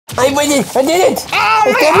I did it! Oh,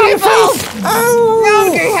 my eyeballs! Oh! No,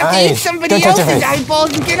 I'm gonna have to eat somebody else's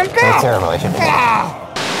eyeballs and get them back. That's terrible, I shouldn't have.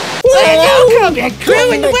 Welcome back,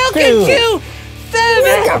 crew, and welcome to the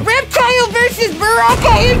Reptile versus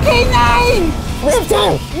Baraka MK9!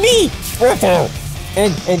 Reptile! Me! Reptile!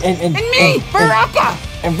 And me, Baraka!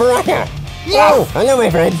 And Baraka! Yes. Oh, hello, my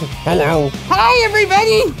friend. Hello. Hi,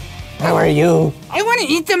 everybody! How are you? I want to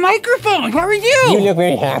eat the microphone. How are you? You look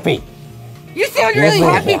very happy. You sound really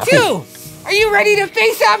happy, too. Are you ready to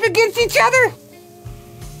face off against each other?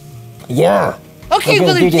 Yeah. Okay,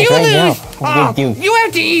 well, if you lose, you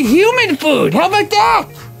have to eat human food. How about that?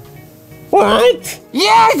 What?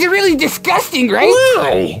 Yeah, it's really disgusting, right?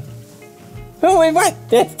 Why? Oh, wait, what?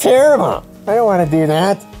 That's terrible. I don't want to do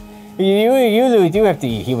that. You lose, you have to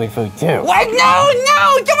eat human food, too. What? No,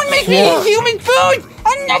 don't make me eat human food.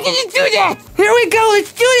 I'm not going to do that. Here we go.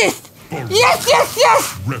 Let's do this. Yes.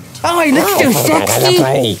 Oh, I look so sexy.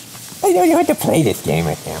 I don't know how to play this game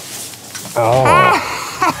right now. Oh.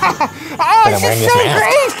 Oh, this is so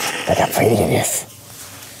great. I got pretty in this.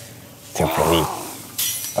 So pretty.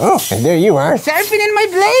 Oh, and there you are. Sharpening my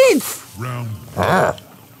blades. Ah,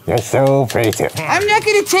 you're so pretty too. I'm not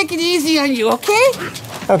going to take it easy on you, okay?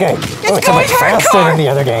 Okay. Let's go much faster than the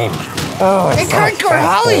other game. Oh, it's hardcore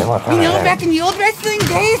Holly. You know, back in the old wrestling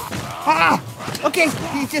days? Okay.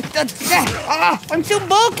 I'm too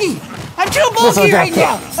bulky. I'm too bulky right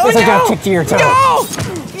now. Oh, no. Got kicked to your toe. No.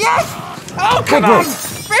 Yes. Oh, come on.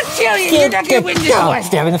 Reptilian, you're not going to win this one.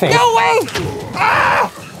 Stab in the face. No way.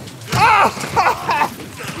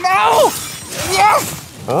 No.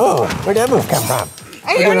 Yes. Oh, where'd that move come from?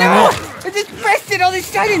 I don't know. I just pressed it all of a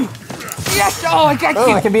sudden. Yes. Oh, I got you.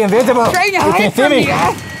 Oh, I can be invisible. Trying to hide from me,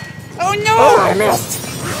 huh? Oh, no. Oh, I missed.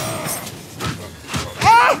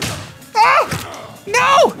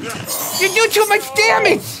 No! You do too much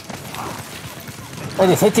damage! I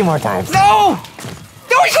just hit you more times. No!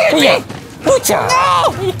 Don't hit me! Hoocha!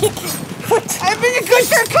 No! I've been a good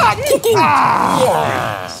for cotton!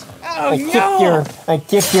 Yeah! Oh, I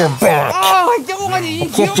kicked your back! Oh, I don't want to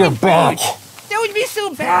eat kicked your back! That would be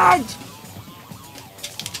so bad!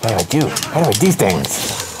 What do? How do I do things?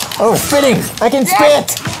 Oh, spitting! I can spit!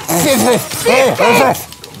 Spit!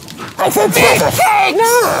 I said spit!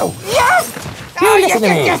 No! Yes! Oh, yes!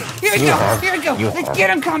 Here we go. Let's get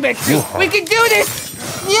him, Kombat. We can do this!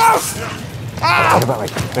 Yes! What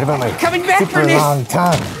about my coming back super from this long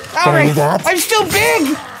tongue? All right. Do that? I'm still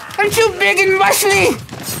big! I'm too big and muscly!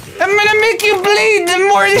 I'm gonna make you bleed the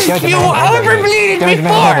more than you ever bleeded before!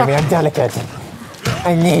 I'm delicate.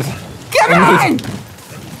 I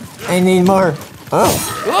need more. Oh,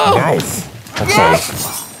 nice. Okay.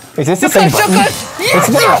 Yes! Is this the same button? Yes, it's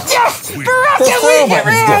not. Yes! Baraka the wins the button's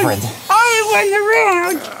round! different. I won the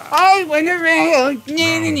round!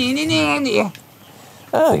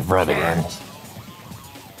 Oh, you brought it in.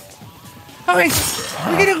 Alright,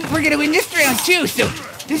 we're gonna win this round too, so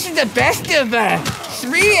this is the best of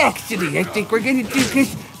 3 actually, I think we're gonna do,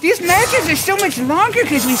 because these matches are so much longer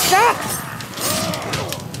because we suck.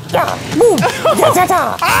 Move!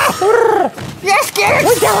 Yes, get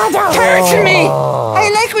it! Turn to me! I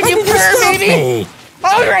like when you purr, baby!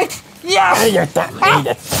 Alright, yes!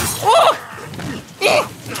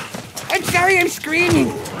 I'm sorry I'm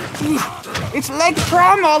screaming. It's like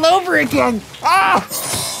prom all over again.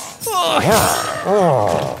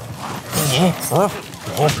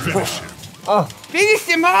 Finish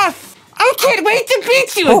him off! I can't wait to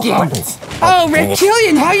beat you again! Oh,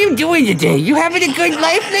 Reptilian, how you doing today? You having a good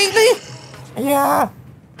life lately? Yeah.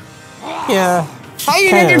 Are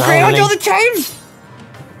you underground all the time?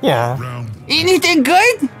 Yeah. Eat anything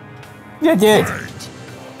good? You did.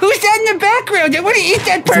 Who's that in the background? I want to eat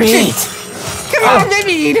that person! Come on, let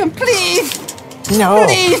me eat him, please! No.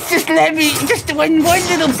 Please, just let me, just one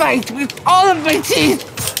little bite with all of my teeth.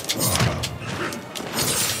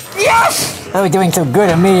 Yes! I was doing so good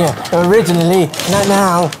at me originally, not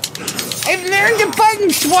now. I've learned the button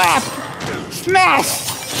swap. Smash.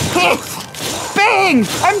 Hit. Bang!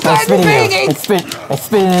 I'm button banging! I spit I'm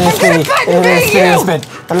gonna button bang you! Spam.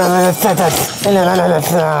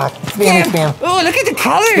 Oh, look at the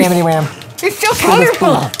colors! Spammity wham. It's so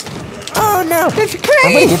colorful! Oh no! That's great!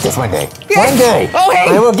 I'm gonna get this one day. Yes. One day! Oh hey!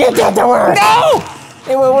 I will get that to work! No!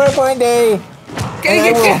 It will work one day!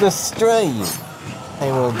 I will destroy you.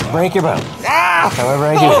 I will break your bones. However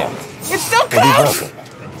I do that. It's so close!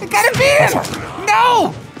 I gotta beat him!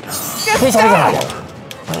 No! Just stop!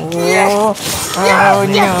 Yes!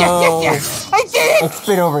 Yes! I did it! I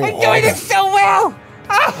spit over your I'm doing it so well!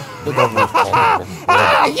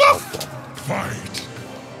 Yes!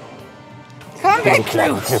 Kombat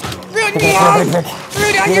crew! Root me on!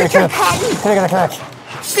 Root on your cotton!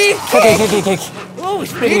 Speed Okay, kick! kick. Oh,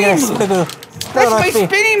 spinning move! That's my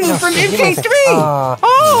spinning move from MK3!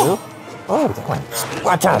 Oh! Oh, that one.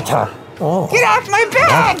 Watch out, oh. Get off my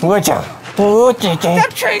back! Watch out. Oh,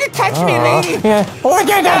 Stop trying to touch me, lady! Yeah. Watch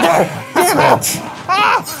out, damn it!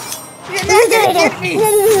 Ah! You're not gonna get me!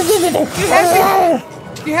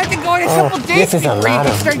 You have to go on a couple dates before you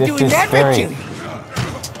can start doing that, Richard.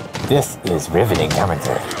 This is riveting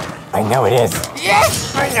commentary. I know it is.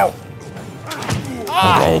 Yes! I know.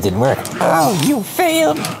 Okay, it didn't work. Oh, you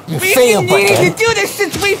failed. You We've failed, been needing Bucket. to do this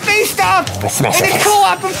since we faced off in Smash the it.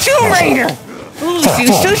 co-op of Tomb Raider. Ooh, she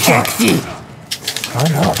was so sexy. Oh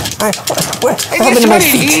no! What I happened just to my want to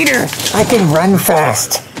feet? eat her. I can run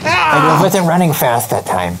fast. I wasn't running fast that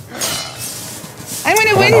time. I'm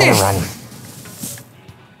gonna win this.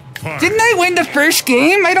 Didn't I win the first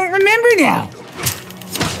game? I don't remember now.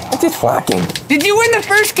 I'm just walking. Did you win the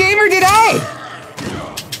first game or did I?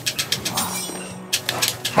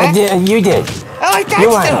 I did. You did. Oh, I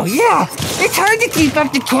thought so. Yeah. It's hard to keep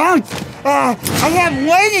up the count. I have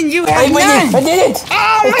one and you have none. I did it.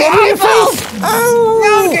 Oh, my eyeballs! Oh. No,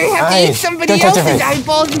 I'm gonna have to eat somebody else's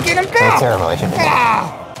eyeballs and get them back. That's terrible. I shouldn't have done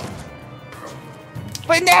that.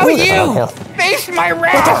 But now you face my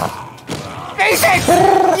wrath. Face it!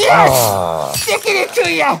 Yes! Sticking it to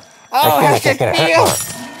you! Oh, how's it feel?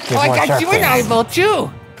 Oh, I got you an eyeball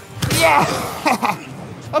too! Yeah!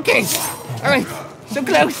 Okay, alright, so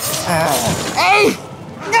close. Hey!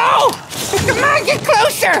 No! Come on, get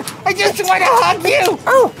closer! I just want to hug you!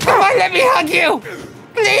 Oh! Come on, let me hug you!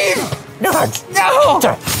 Please! No hugs. No!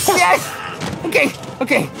 Yes! Okay. Oh,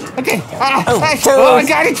 I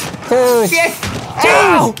got it! Yes!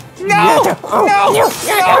 Oh! No!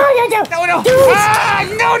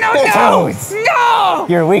 No!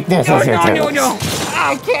 Your weakness is your toes. No!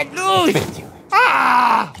 I can't lose!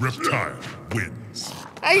 Ah! Reptile wins.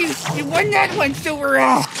 You won that one, so we're,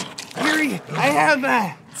 I have,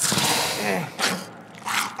 I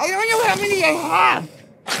don't know how many I have.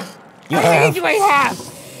 How many do I have?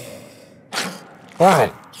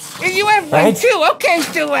 One. And you have one too. Okay,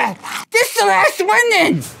 so, this is the last one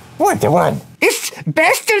then. What, the one? It's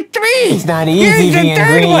best of 3. It's not easy Here's the being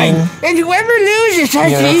third green. one. And whoever loses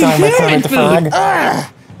has to eat human food. Oh,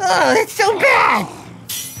 that's so bad.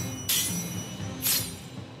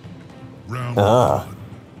 Round Oh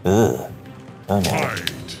no.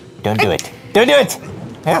 fight. Don't do it. Don't do it.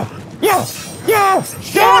 Yeah.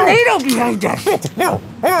 Tornado behind us. Spit. No.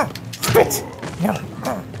 Spit. No.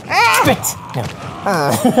 Spit. No.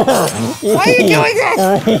 Why are you doing that?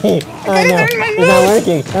 I gotta learn my moves. It's not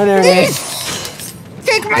working. Oh, there it is.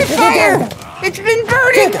 Take my fire. It's been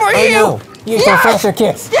burning for you. No. Use your faster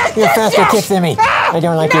kicks. You have faster kicks than me. I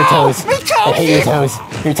don't like your toes. My toes. I hate your toes.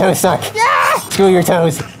 Your toes suck. Yeah. Screw your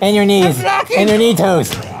toes. And your knees. And your knee toes.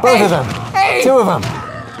 Both of them. 2 of them.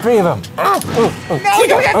 3 of them. No,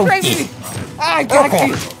 don't have to break me. I got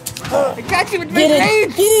you. I got you with my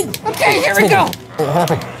blades. Get it. Okay, here we go. What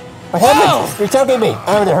happened? What happened? You're choking me.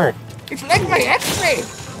 Oh, it hurt. It's like my X-ray.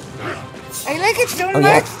 I like it so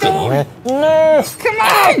much, though. No. Come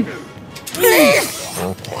on. Please.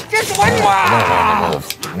 Just one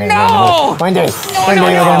more. No. One day. One day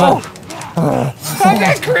we're gonna move.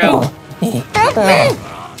 Combat crew. Help me.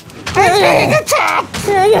 I'm being attacked.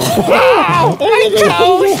 Ow, my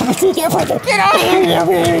toes. Get off me. Stop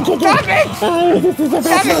it. Stop it. It's the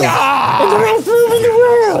best move in the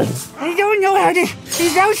world. I don't know how to.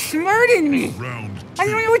 He's outsmarting me. Round I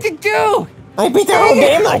don't know what to do. I beat the whole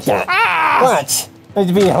game like that. Ah. Watch.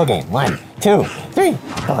 Let's beat the whole game. 1, 2, 3.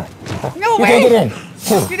 Come on. No You way. can't get in.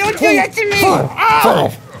 2. You don't do that to me. 4, Ow.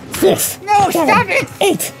 5, 6. No, 7, stop it.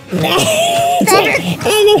 8, 9. Stop it.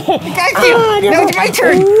 I got you. Now it's my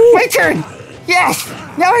turn. My turn. Yes.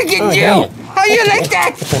 Now I get you. How you like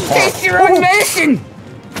that? Taste your own medicine.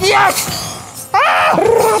 Yes. Ah.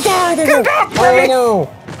 Come back from it. No.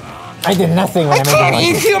 I did nothing when I I made can't the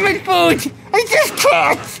eat human food. I just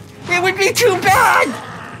can't. It would be too bad.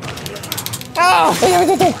 Oh.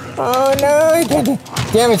 Oh no, I can't do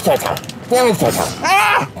damage control. Damage control.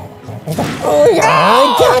 Ah. Oh yeah,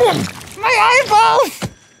 I got him. My eyeballs.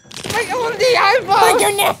 My only eyeballs. Like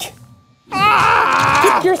your neck. Ah.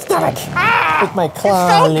 Kick your stomach. Ah. With my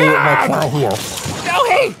claw, It's so my bad. claw heel. No,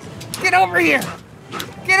 hey. Get over here.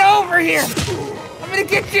 Get over here. I'm gonna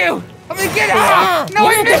get you. I'm gonna get out. No,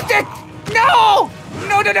 I missed it. No.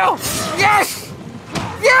 No. Yes.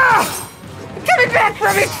 Yeah. I'm coming back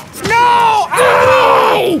from it. No.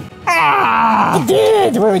 Ah. You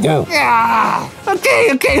did. What do we do? Yeah.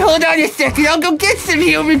 Okay. Hold on a second. I'll go get some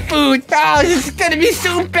human food. Oh, this is gonna be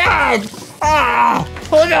so bad. Ah.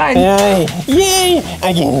 Hold on. Yay!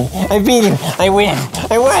 I beat him. I win.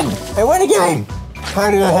 I won again. How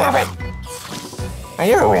did it happen? I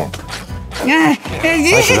never win.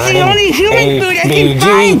 This is the only human food I can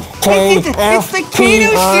find. It's the keto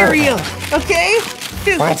cereal, okay?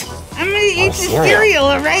 Dude, What? I'm gonna eat this cereal,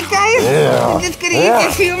 alright, guys? I'm just gonna eat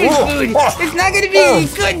this human food. It's not gonna be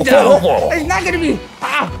good, though. It's not gonna be...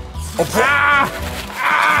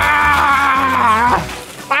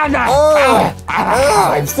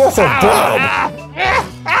 I feel so bad.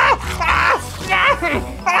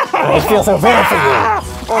 I feel so bad for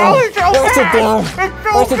you. It's so bad. Sit down.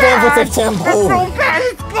 Sit down with the shampoo. It's so bad,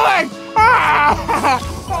 it's good.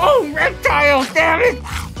 Oh, reptile, damn it.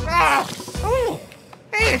 Oh,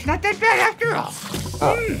 hey, it's not that bad after all.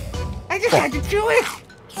 I just had to chew it.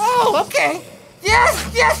 Oh, okay. Yes.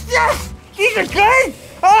 These are good.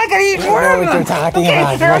 Oh, I gotta eat more of them. What you're talking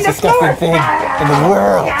about. The most disgusting thing in the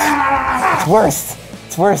world. It's worse.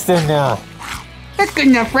 It's worse than, That's good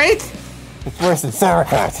enough, right? it's worse than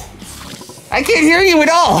sauerkraut. I can't hear you at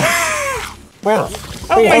all. Well,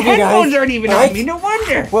 Oh, we my hope you headphones guys aren't even like on me. No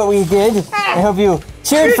wonder. what we did. I hope you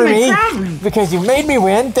cheered Here's for my me problem. because you made me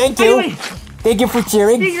win. Thank you. Wait. Thank you for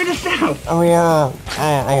cheering. Figure this out.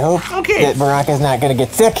 I hope Okay. that Baraka's not gonna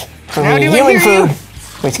get sick from Now eating do I human hear you? food,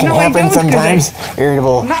 which can No, I happen don't, 'cause sometimes.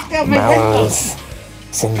 Irritable knocked out my bowel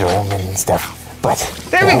syndrome and stuff. But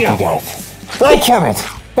There I we hope go. you guys like, comment,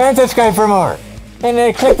 and subscribe for more, and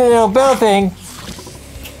then click the little bell thing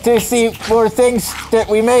to see more things that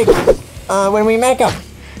we make when we make them.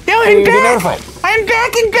 No, So I'm you'll be back. notified. I'm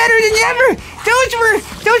back and better than ever.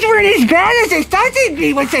 Those weren't as bad as I thought they'd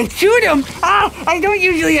be once I chewed them. I don't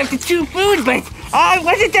usually have to chew food, but it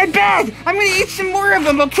wasn't that bad. I'm gonna eat some more of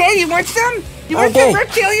them. Okay? You want some? You want Okay. some,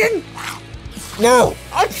 reptilian? No.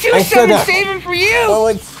 I'll chew I some still and don't. save them for you.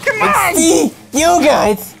 Well, Come on. see you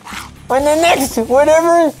guys on the next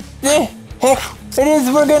whatever the heck it is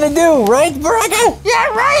we're gonna do, right, Baraka? Yeah,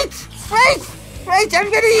 right. I'm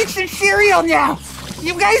gonna eat some cereal now.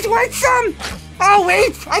 You guys want some? Oh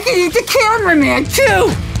wait, I can eat the cameraman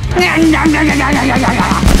too.